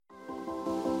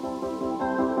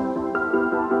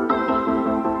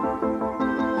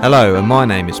Hello, and my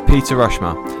name is Peter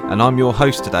Rushmer, and I'm your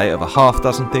host today of a Half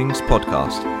Dozen Things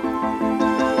podcast.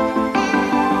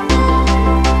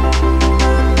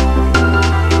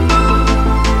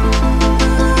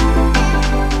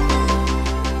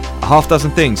 A Half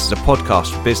Dozen Things is a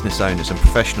podcast for business owners and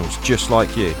professionals just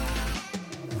like you.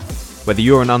 Whether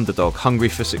you're an underdog hungry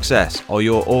for success or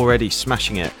you're already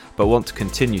smashing it but want to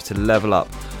continue to level up,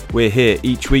 we're here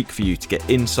each week for you to get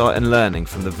insight and learning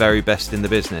from the very best in the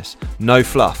business. No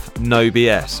fluff, no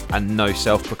BS, and no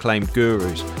self-proclaimed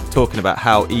gurus talking about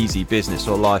how easy business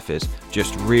or life is.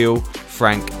 Just real,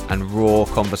 frank, and raw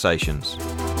conversations.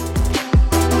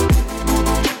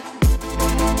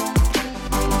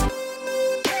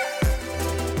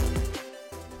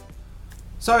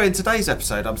 So in today's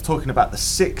episode, I'm talking about the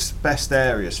 6 best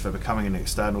areas for becoming an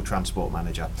external transport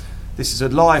manager. This is a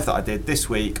live that I did this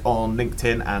week on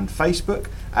LinkedIn and Facebook,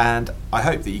 and I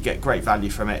hope that you get great value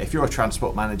from it. If you're a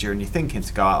transport manager and you're thinking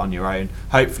to go out on your own,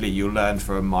 hopefully you'll learn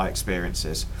from my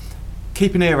experiences.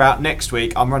 Keep an ear out next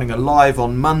week. I'm running a live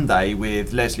on Monday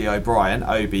with Leslie O'Brien,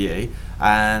 OBE,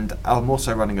 and I'm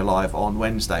also running a live on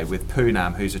Wednesday with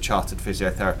Poonam, who's a chartered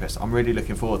physiotherapist. I'm really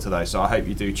looking forward to those, so I hope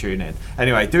you do tune in.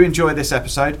 Anyway, do enjoy this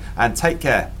episode and take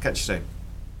care. Catch you soon.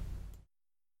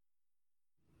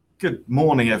 Good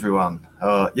morning, everyone.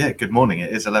 Good morning.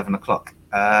 It is 11 o'clock.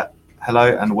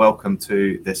 Hello and welcome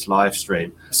to this live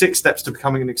stream. 6 steps to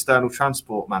becoming an external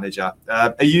transport manager.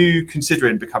 Are you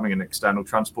considering becoming an external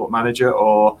transport manager,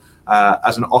 or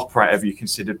as an operator, have you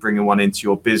considered bringing one into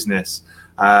your business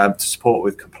to support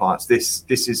with compliance? This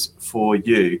is for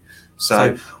you.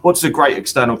 So what does a great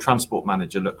external transport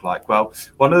manager look like? Well,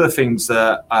 one of the things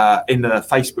that in the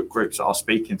Facebook groups that I was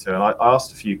speaking to, and I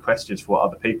asked a few questions for what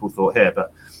other people thought here,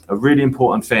 but a really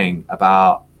important thing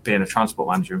about being a transport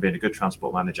manager and being a good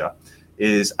transport manager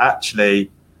is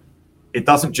actually it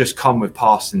doesn't just come with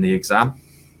passing the exam.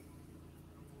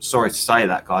 Sorry to say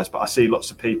that, guys, but I see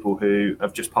lots of people who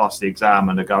have just passed the exam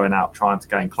and are going out trying to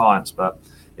gain clients, but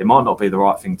it might not be the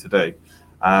right thing to do.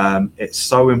 It's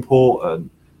so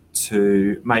important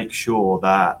to make sure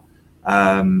that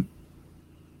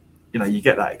you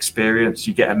get that experience,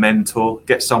 you get a mentor,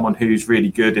 get someone who's really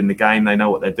good in the game, they know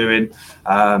what they're doing,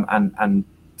 and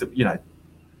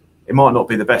it might not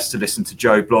be the best to listen to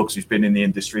Joe Bloggs, who's been in the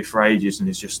industry for ages and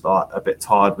is just like a bit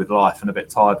tired with life and a bit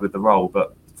tired with the role,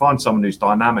 but find someone who's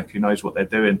dynamic, who knows what they're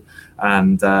doing,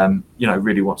 and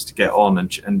really wants to get on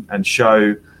and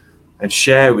show and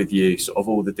share with you sort of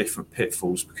all the different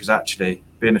pitfalls, because actually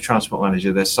being a transport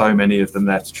manager, there's so many of them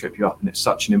there to trip you up, and it's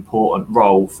such an important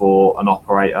role for an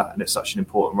operator, and it's such an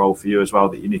important role for you as well,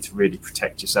 that you need to really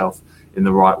protect yourself in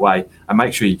the right way and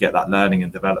make sure you get that learning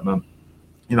and development.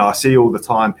 I see all the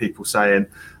time people saying,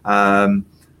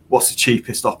 what's the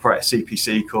cheapest operator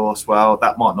CPC course? Well,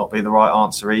 that might not be the right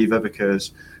answer either,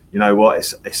 because you know what,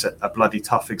 it's a bloody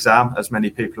tough exam, as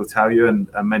many people will tell you, and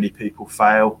many people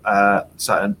fail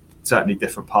certainly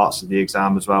different parts of the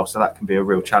exam as well. So that can be a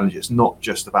real challenge. It's not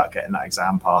just about getting that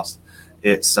exam passed.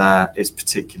 It's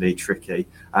particularly tricky.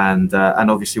 And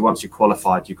obviously once you're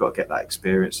qualified, you've got to get that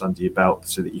experience under your belt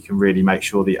so that you can really make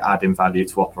sure that you're adding value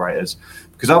to operators.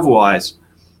 Because otherwise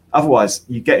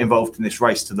you get involved in this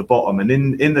race to the bottom. And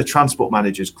in the transport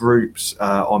managers groups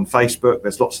on Facebook,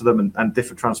 there's lots of them, and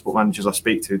different transport managers I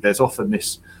speak to, there's often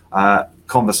this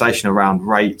conversation around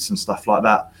rates and stuff like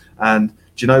that. And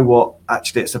do you know what?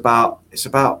 Actually, it's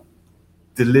about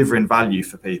delivering value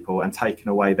for people and taking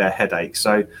away their headaches.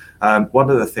 So one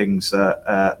of the things,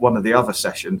 one of the other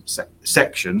sections,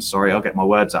 sorry, I'll get my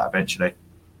words out eventually,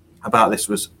 about this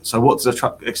was, so what does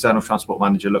an external transport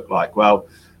manager look like? Well,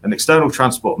 an external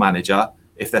transport manager,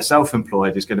 if they're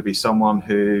self-employed, is going to be someone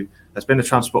who has been a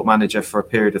transport manager for a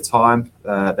period of time.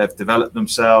 They've developed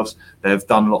themselves. They've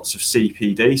done lots of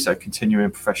CPD, so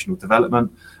continuing professional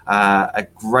development. A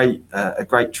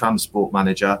great transport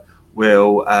manager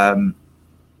will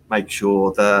make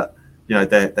sure that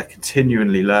they're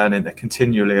continually learning, they're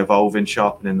continually evolving,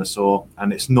 sharpening the saw,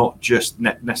 and it's not just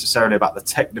necessarily about the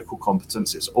technical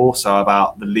competence. It's also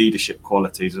about the leadership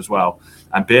qualities as well,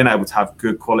 and being able to have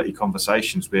good quality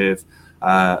conversations with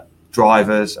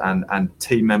drivers and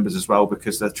team members as well,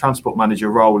 because the transport manager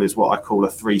role is what I call a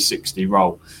 360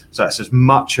 role. So it's as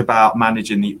much about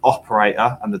managing the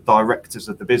operator and the directors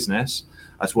of the business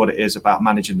as what it is about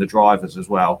managing the drivers as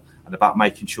well, and about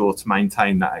making sure to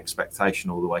maintain that expectation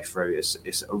all the way through.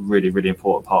 It's a really, really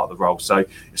important part of the role. So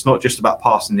it's not just about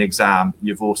passing the exam.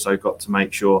 You've also got to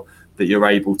make sure that you're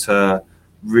able to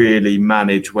really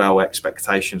manage well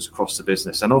expectations across the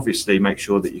business, and obviously make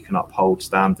sure that you can uphold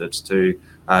standards to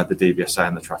the DVSA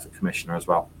and the Traffic Commissioner as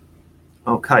well.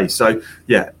 Okay, so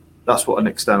That's what an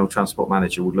external transport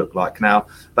manager would look like. Now,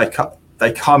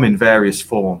 they come in various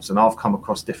forms, and I've come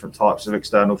across different types of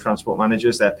external transport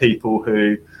managers. They're people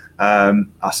who are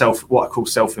what I call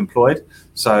self-employed.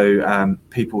 So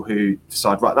people who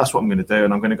decide, right, that's what I'm going to do,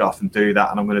 and I'm going to go off and do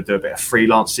that, and I'm going to do a bit of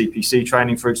freelance CPC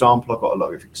training, for example. I've got a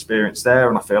lot of experience there,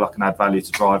 and I feel I can add value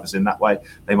to drivers in that way.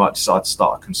 They might decide to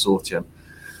start a consortium.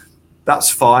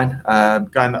 That's fine,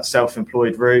 going that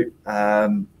self-employed route.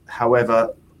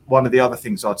 However, one of the other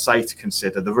things I'd say to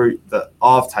consider, the route that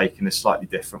I've taken is slightly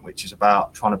different, which is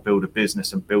about trying to build a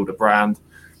business and build a brand.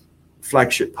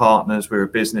 Flagship Partners, we're a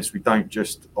business. We don't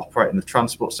just operate in the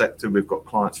transport sector. We've got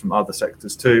clients from other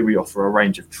sectors too. We offer a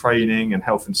range of training and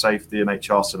health and safety and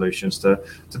HR solutions to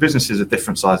businesses of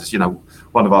different sizes. You know,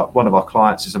 one of our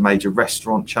clients is a major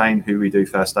restaurant chain who we do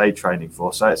first aid training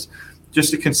for. So it's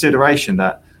just a consideration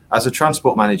that as a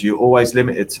transport manager, you're always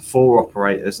limited to 4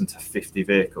 operators and to 50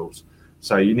 vehicles.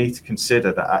 So you need to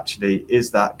consider that actually, is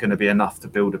that going to be enough to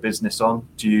build a business on?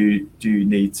 Do you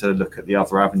need to look at the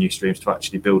other avenue streams to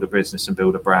actually build a business and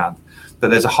build a brand?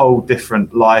 But there's a whole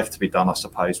different life to be done, I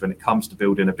suppose, when it comes to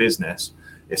building a business.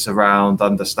 It's around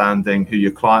understanding who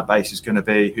your client base is going to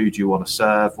be, who do you want to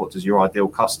serve, what does your ideal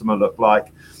customer look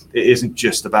like? It isn't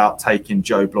just about taking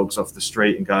Joe Blogs off the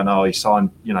street and going, oh, he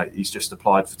signed, you know, he's just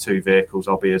applied for 2 vehicles.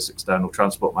 I'll be his external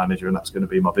transport manager, and that's going to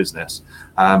be my business.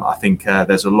 I think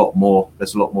there's a lot more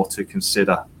to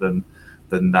consider than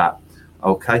that.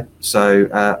 Okay, so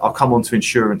I'll come on to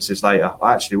insurances later.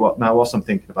 Whilst I'm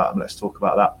thinking about them, let's talk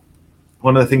about that.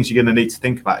 One of the things you're going to need to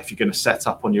think about if you're going to set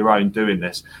up on your own doing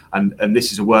this, and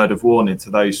this is a word of warning to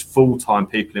those full-time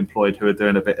people employed who are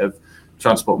doing a bit of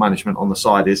transport management on the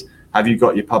side, is have you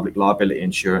got your public liability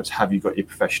insurance? Have you got your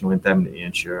professional indemnity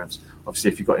insurance?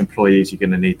 Obviously, if you've got employees, you're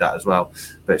going to need that as well.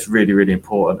 But it's really, really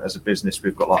important. As a business,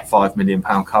 we've got like £5 million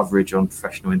coverage on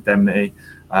professional indemnity.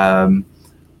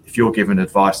 If you're giving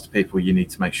advice to people, you need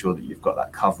to make sure that you've got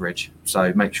that coverage.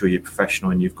 So make sure you're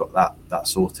professional and you've got that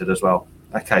sorted as well.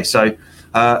 Okay, so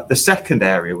the second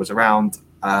area was around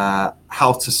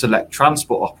how to select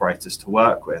transport operators to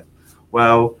work with.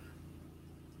 Well,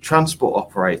 transport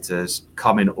operators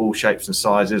come in all shapes and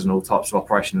sizes and all types of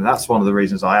operation, and that's one of the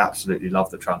reasons I absolutely love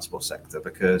the transport sector,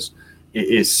 because it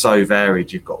is so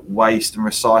varied. You've got waste and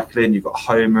recycling, you've got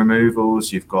home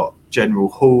removals, you've got general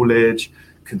haulage,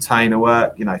 container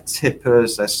work, you know,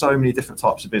 tippers. There's so many different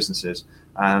types of businesses,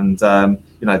 and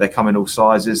you know, they come in all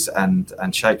sizes and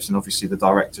shapes, and obviously the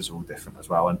directors are all different as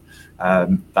well,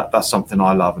 and that's something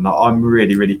I love, and I'm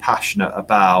really, really passionate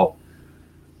about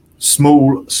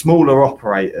smaller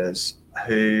operators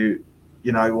who,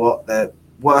 you know what, they're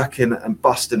working and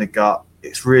busting a gut.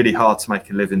 It's really hard to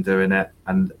make a living doing it,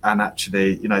 and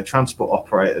actually, you know, transport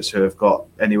operators who have got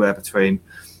anywhere between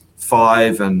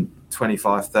 5 and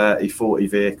 25, 30, 40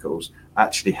 vehicles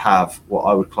actually have what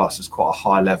I would class as quite a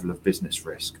high level of business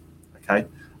risk. Okay,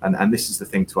 and this is the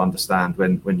thing to understand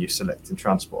when you're selecting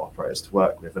transport operators to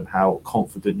work with, and how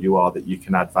confident you are that you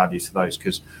can add value to those,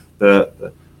 because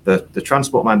the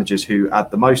transport managers who add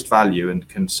the most value and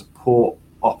can support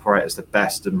operators the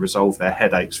best and resolve their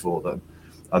headaches for them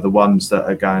are the ones that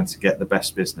are going to get the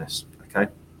best business.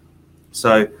 Okay,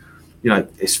 so, you know,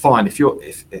 it's fine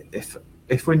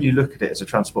if when you look at it as a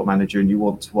transport manager and you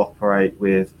want to operate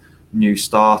with new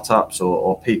startups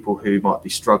or people who might be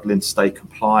struggling to stay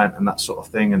compliant and that sort of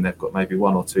thing, and they've got maybe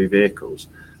 1 or 2 vehicles,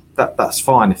 that's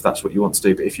fine if that's what you want to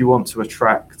do. But if you want to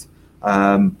attract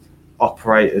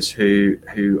operators who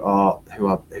are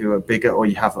bigger, or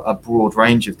you have a broad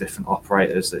range of different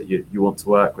operators that you want to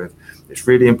work with, it's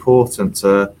really important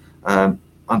to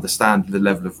understand the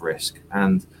level of risk.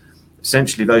 And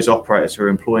essentially, those operators who are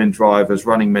employing drivers,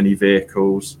 running many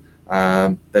vehicles,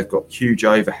 they've got huge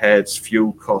overheads,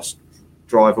 fuel costs,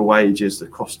 driver wages, the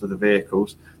cost of the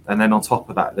vehicles, and then on top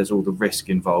of that, there's all the risk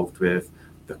involved with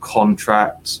the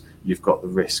contracts. You've got the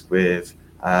risk with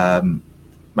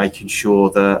making sure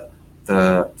that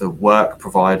the work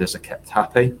providers are kept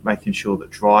happy, making sure that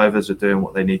drivers are doing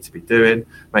what they need to be doing,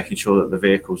 making sure that the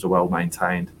vehicles are well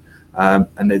maintained.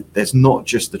 And there's not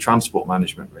just the transport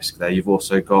management risk there. You've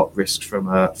also got risks from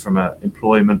a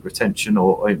employment retention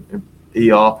or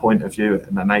ER point of view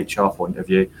and an HR point of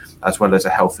view, as well as a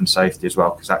health and safety as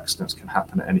well, because accidents can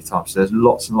happen at any time. So there's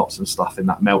lots and lots of stuff in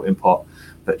that melting pot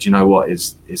that, you know what,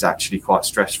 is actually quite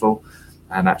stressful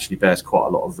and actually bears quite a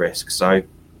lot of risk. So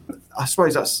I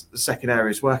suppose that's the second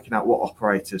area, is working out what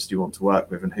operators do you want to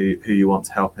work with and who you want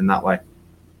to help in that way.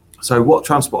 So what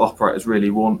transport operators really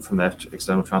want from their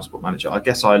external transport manager, I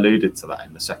guess I alluded to that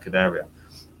in the second area.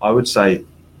 I would say,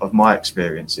 of my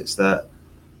experience, it's that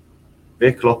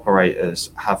vehicle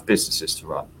operators have businesses to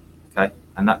run, okay?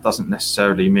 And that doesn't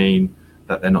necessarily mean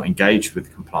that they're not engaged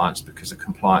with compliance, because the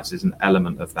compliance is an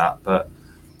element of that. But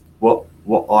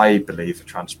what I believe a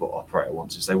transport operator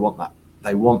wants is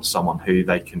they want someone who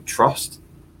they can trust,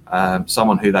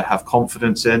 someone who they have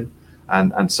confidence in,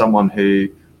 and someone who,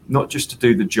 not just to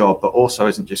do the job, but also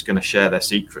isn't just going to share their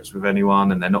secrets with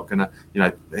anyone, and they're not going to,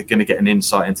 they're going to get an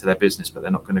insight into their business, but they're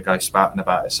not going to go spouting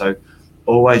about it. So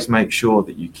always make sure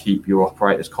that you keep your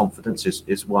operators' confidence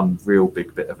is one real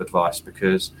big bit of advice,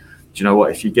 because do you know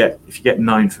what, if you get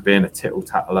known for being a tittle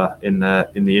tattler in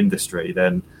the industry,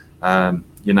 then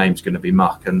your name's going to be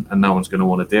muck, and no one's going to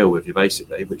want to deal with you,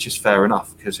 basically, which is fair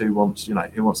enough, because who wants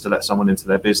to let someone into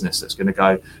their business that's going to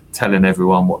go telling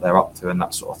everyone what they're up to and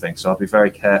that sort of thing. So I'll be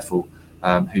very careful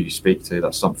who you speak to.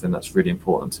 That's something that's really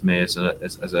important to me as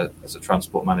a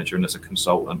transport manager and as a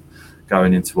consultant,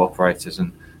 going into operators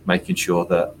and making sure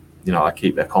that I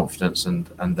keep their confidence, and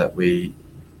that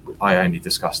I only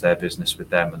discuss their business with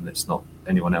them, and it's not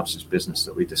anyone else's business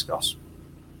that we discuss.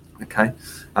 Okay.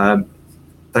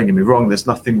 Don't get me wrong, there's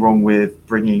nothing wrong with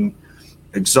bringing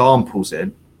examples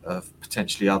in of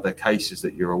potentially other cases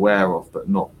that you're aware of, but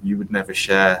you would never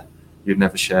share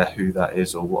who that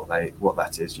is or what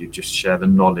that is. You just share the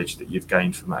knowledge that you've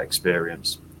gained from that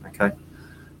experience. Okay.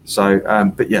 So,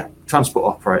 but yeah,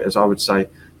 transport operators, I would say,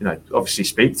 obviously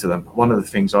speak to them. One of the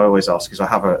things I always ask is, I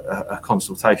have a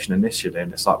consultation initially,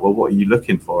 and it's like, well, what are you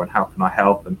looking for, and how can I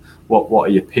help, and what are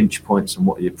your pinch points, and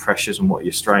what are your pressures, and what are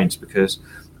your strains? Because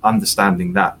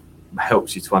understanding that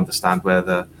helps you to understand where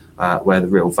the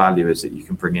real value is that you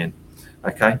can bring in.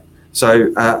 Okay,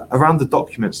 so around the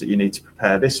documents that you need to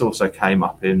prepare, this also came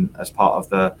up as part of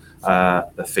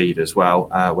the feed as well.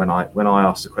 When I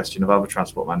asked the question of other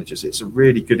transport managers, it's a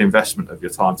really good investment of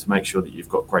your time to make sure that you've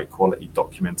got great quality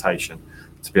documentation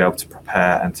to be able to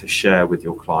prepare and to share with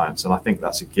your clients. And I think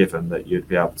that's a given, that you'd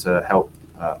be able to help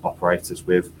operators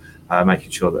with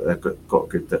making sure that they've got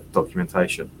good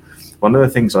documentation. One of the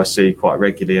things I see quite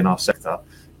regularly in our sector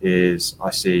is I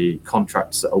see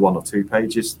contracts that are 1 or 2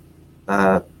 pages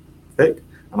thick,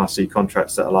 and I see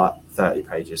contracts that are like 30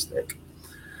 pages thick.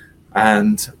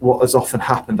 And what has often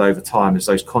happened over time is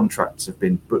those contracts have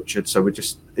been butchered. So we're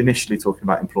just initially talking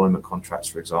about employment contracts,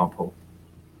 for example.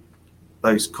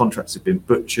 Those contracts have been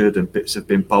butchered and bits have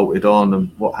been bolted on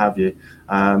and what have you.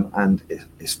 And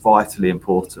it's vitally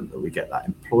important that we get that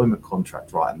employment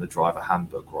contract right and the driver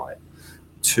handbook right.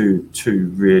 Two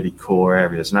really core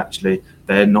areas, and actually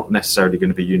they're not necessarily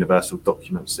going to be universal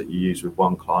documents that you use with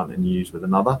one client and you use with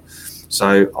another.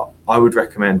 So I would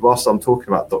recommend, whilst I'm talking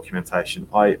about documentation,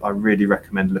 I really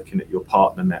recommend looking at your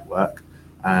partner network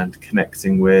and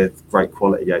connecting with great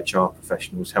quality HR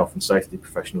professionals, health and safety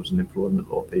professionals, and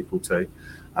employment law people too.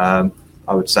 I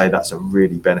would say that's a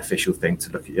really beneficial thing,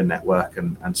 to look at your network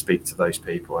and speak to those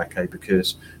people, okay,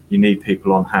 because you need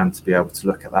people on hand to be able to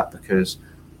look at that, because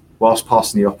whilst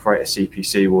passing the operator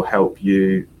CPC will help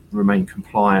you remain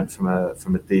compliant from a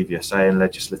DVSA and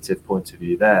legislative point of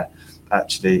view there,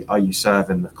 actually, are you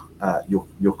serving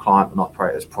your client and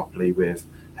operators properly with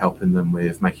helping them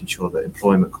with making sure that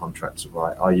employment contracts are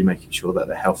right? Are you making sure that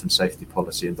their health and safety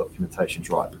policy and documentation is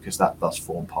right? Because that does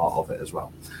form part of it as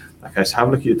well. Okay, so have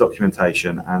a look at your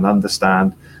documentation and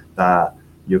understand that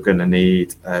you're going to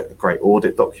need a great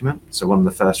audit document. So one of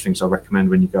the first things I recommend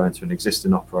when you go into an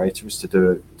existing operator is to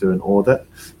do an audit.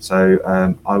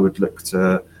 So I would look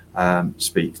to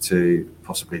speak to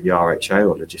possibly the RHA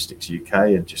or Logistics UK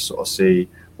and just sort of see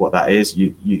what that is.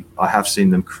 I have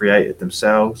seen them create it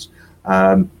themselves.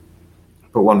 But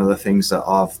one of the things that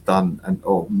I've done,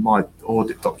 or my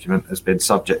audit document has been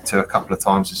subject to a couple of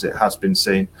times, is it has been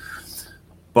seen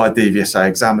by DVSA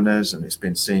examiners, and it's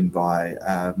been seen by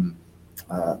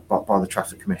the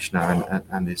traffic commissioner,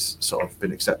 and is sort of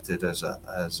been accepted as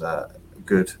a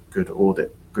good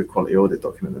quality audit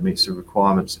document that meets the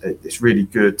requirements. It's really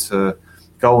good to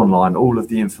go online. All of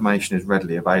the information is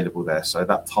readily available there, so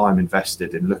that time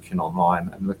invested in looking online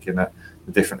and looking at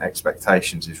the different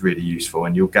expectations is really useful,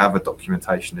 and you'll gather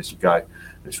documentation as you go.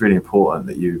 It's really important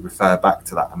that you refer back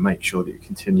to that and make sure that you're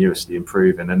continuously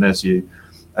improving, and as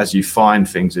you find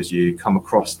things, as you come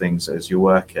across things as you're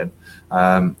working,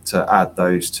 to add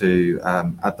those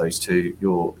to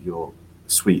your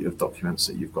suite of documents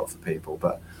that you've got for people.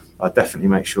 But I definitely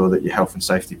make sure that your health and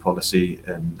safety policy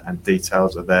and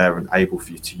details are there and able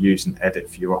for you to use and edit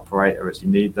for your operator as you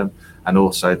need them, and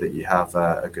also that you have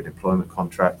a good employment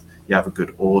contract, you have a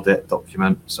good audit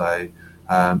document. So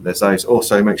there's those.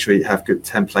 Also, make sure you have good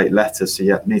template letters. So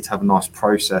you need to have a nice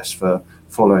process for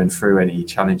following through any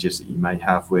challenges that you may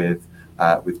have with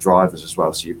drivers as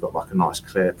well. So you've got like a nice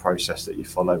clear process that you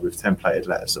follow with templated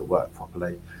letters that work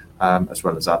properly. as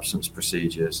well as absence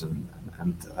procedures and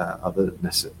other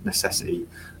necessity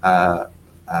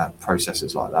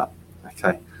processes like that.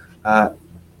 Okay. The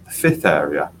fifth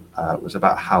area was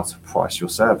about how to price your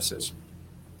services.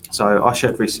 So I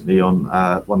shared recently on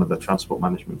one of the transport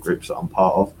management groups that I'm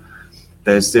part of,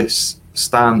 there's this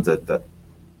standard that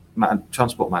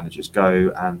transport managers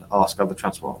go and ask other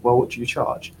transport, well, what do you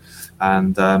charge?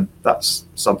 And that's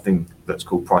something that's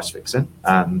called price fixing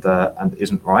and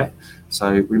isn't right.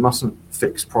 So we mustn't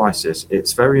fix prices.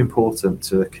 It's very important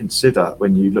to consider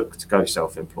when you look to go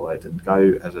self-employed and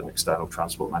go as an external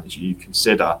transport manager, you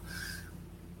consider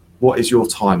what is your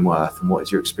time worth and what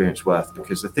is your experience worth?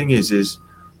 Because the thing is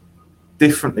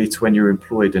differently to when you're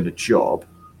employed in a job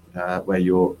where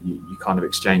you kind of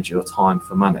exchange your time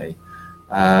for money.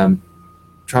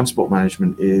 Transport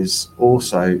management is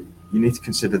also, you need to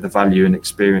consider the value and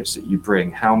experience that you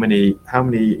bring. How many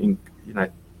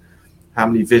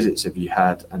visits have you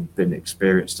had and been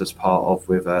experienced as part of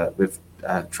with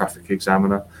a traffic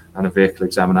examiner and a vehicle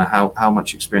examiner? How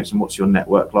much experience and what's your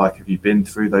network like? Have you been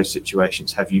through those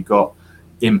situations? Have you got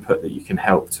input that you can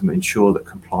help to ensure that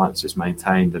compliance is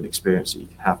maintained and experience that you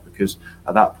can have? Because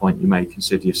at that point you may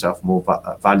consider yourself more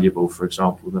valuable, for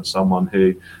example, than someone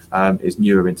who is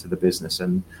newer into the business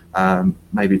and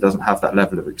maybe doesn't have that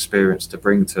level of experience to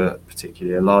bring to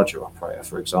particularly a larger operator,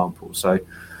 for example. So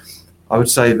I would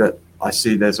say that I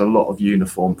see there's a lot of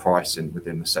uniform pricing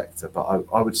within the sector, but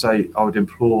I would say I would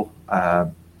implore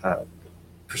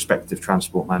prospective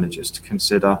transport managers to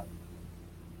consider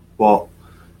what,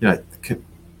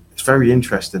 it's very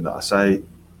interesting that I say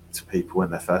to people when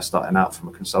they're first starting out from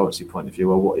a consultancy point of view,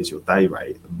 well, what is your day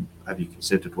rate? And have you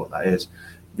considered what that is?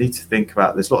 You need to think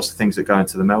about, there's lots of things that go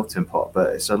into the melting pot,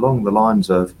 but it's along the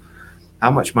lines of how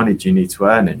much money do you need to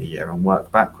earn in a year and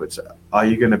work backwards? Are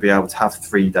you going to be able to have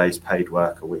 3 days paid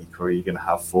work a week, or are you going to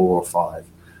have 4 or 5?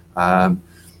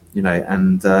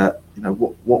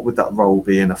 What would that role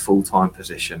be in a full-time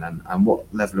position, and what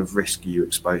level of risk are you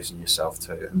exposing yourself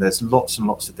to? And there's lots and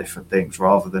lots of different things,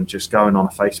 rather than just going on a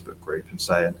Facebook group and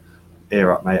saying,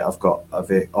 here up, mate, I've got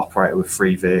a operator with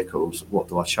 3 vehicles, what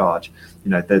do I charge?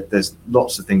 There's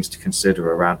lots of things to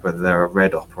consider around whether they're a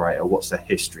red operator, what's their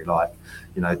history like,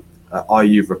 are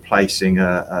you replacing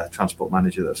a transport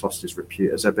manager that's lost his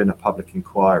repute? Has there been a public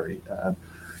inquiry?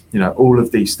 All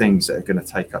of these things that are going to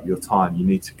take up your time, you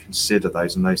need to consider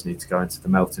those, and those need to go into the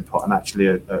melting pot. And actually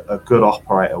a good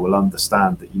operator will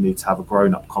understand that you need to have a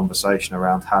grown-up conversation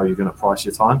around how you're going to price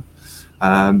your time.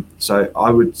 So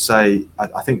I would say,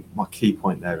 I think my key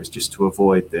point there is just to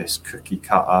avoid this cookie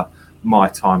cutter, my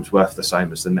time's worth the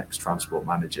same as the next transport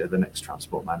manager.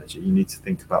 You need to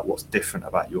think about what's different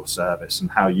about your service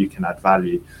and how you can add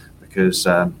value, because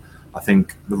I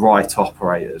think the right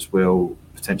operators will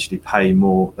potentially pay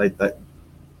more. The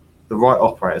right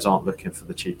operators aren't looking for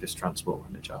the cheapest transport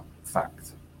manager. In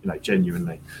fact,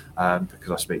 genuinely, because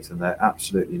I speak to them, they're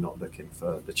absolutely not looking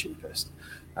for the cheapest.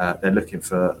 They're looking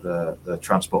for the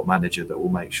transport manager that will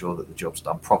make sure that the job's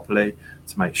done properly,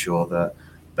 to make sure that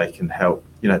they can help.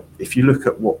 If you look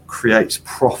at what creates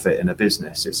profit in a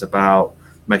business, it's about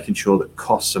making sure that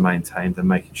costs are maintained and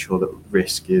making sure that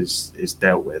risk is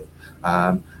dealt with.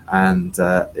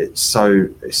 It's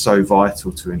so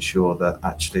vital to ensure that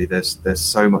actually there's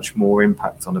so much more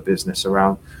impact on a business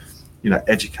around,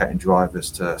 educating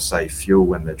drivers to save fuel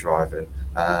when they're driving,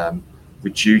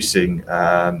 reducing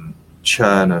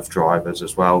churn of drivers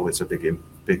as well, is a big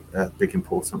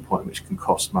important point, which can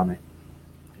cost money.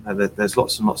 There's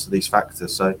lots and lots of these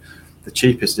factors. So the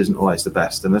cheapest isn't always the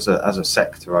best, and as a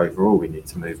sector overall, we need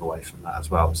to move away from that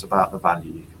as well. It's about the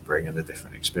value you can bring and the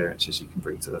different experiences you can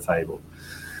bring to the table.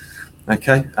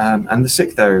 Okay, and the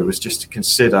sixth area was just to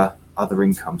consider other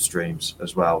income streams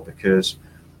as well, because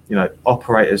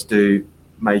operators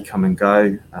may come and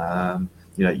go.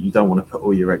 You don't want to put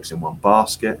all your eggs in one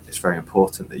basket. It's very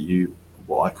important that you,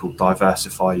 what I call,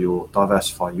 diversify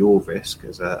your risk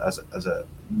as a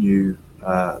new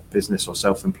business or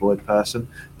self-employed person,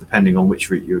 depending on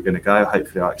which route you're going to go.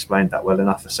 Hopefully I explained that well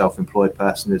enough. A self-employed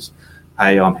person is,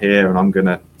 hey, I'm here and I'm going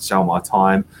to sell my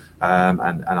time,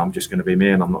 and I'm just going to be me,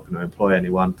 and I'm not going to employ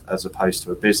anyone, as opposed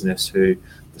to a business who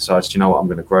decides, I'm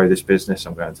going to grow this business,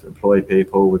 I'm going to employ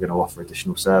people, we're going to offer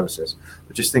additional services.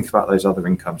 But just think about those other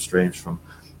income streams from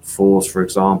FORs, for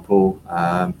example.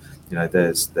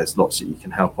 There's lots that you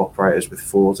can help operators with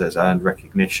FORs. There's earned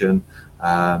recognition,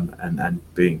 and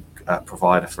being a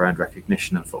provider for earned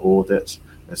recognition and for audits.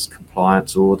 There's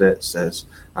compliance audits. There's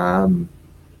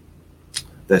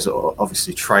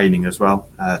obviously training as well.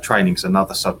 Training's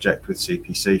another subject with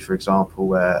CPC, for example,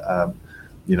 where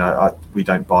we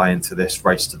don't buy into this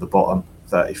race to the bottom,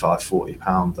 £35,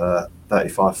 £40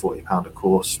 £35-40 a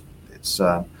course. It's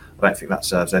I don't think that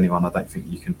serves anyone. I don't think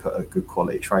you can put a good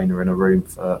quality trainer in a room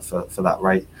for that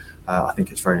rate. I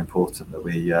think it's very important that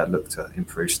we look to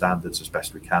improve standards as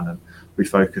best we can, and we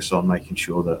focus on making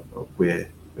sure that we're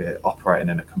operating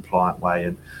in a compliant way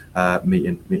and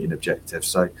meeting objectives.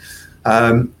 So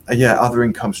other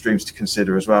income streams to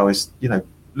consider as well is,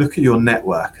 look at your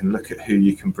network and look at who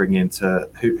you can bring into,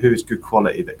 who is good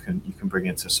quality that you can bring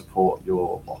in to support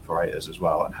your operators as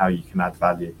well, and how you can add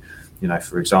value.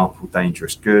 For example,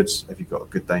 dangerous goods. Have you got a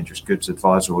good dangerous goods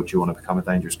advisor, or do you want to become a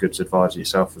dangerous goods advisor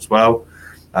yourself as well?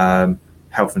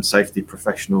 Health and safety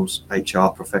professionals, HR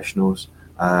professionals,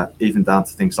 even down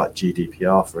to things like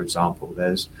GDPR, for example.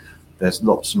 There's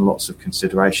lots and lots of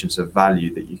considerations of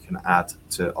value that you can add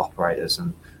to operators,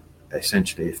 and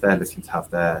essentially, if they're looking to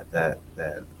have their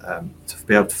to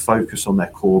be able to focus on their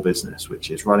core business,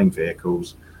 which is running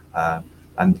vehicles,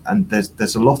 and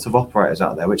there's a lot of operators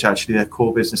out there which actually their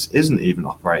core business isn't even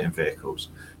operating vehicles,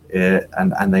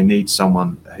 and they need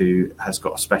someone who has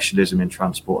got a specialism in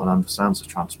transport and understands the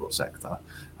transport sector.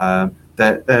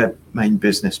 Their main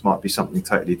business might be something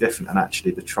totally different, and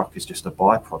actually the truck is just a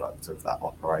byproduct of that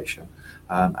operation,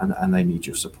 and they need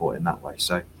your support in that way.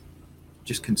 So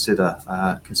just consider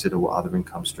what other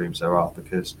income streams there are,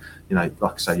 because like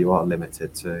I say, you are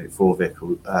limited to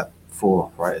 4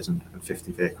 operators and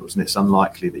 50 vehicles, and it's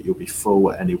unlikely that you'll be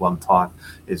full at any one time.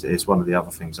 Is one of the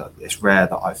other things. That it's rare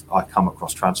that I come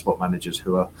across transport managers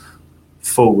who are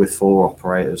full with 4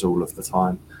 operators all of the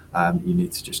time. You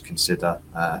need to just consider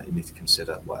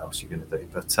what else you're going to do.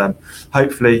 But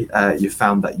hopefully you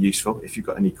found that useful. If you've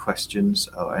got any questions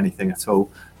or anything at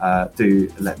all,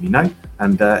 do let me know.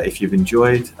 And if you've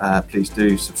enjoyed, please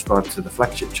do subscribe to the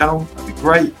flagship channel. That'd be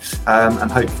great.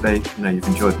 And hopefully, you've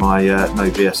enjoyed my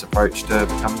no BS approach to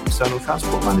becoming an external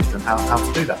transport manager and how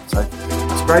to do that. So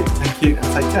that's great. Thank you, and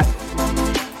take care.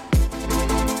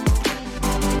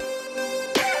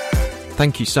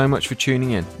 Thank you so much for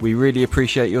tuning in. We really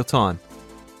appreciate your time.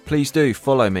 Please do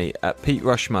follow me at Pete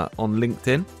Rushmer on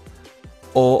LinkedIn,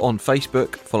 or on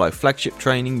Facebook, follow Flagship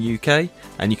Training UK,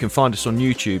 and you can find us on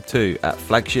YouTube too at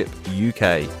Flagship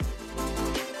UK.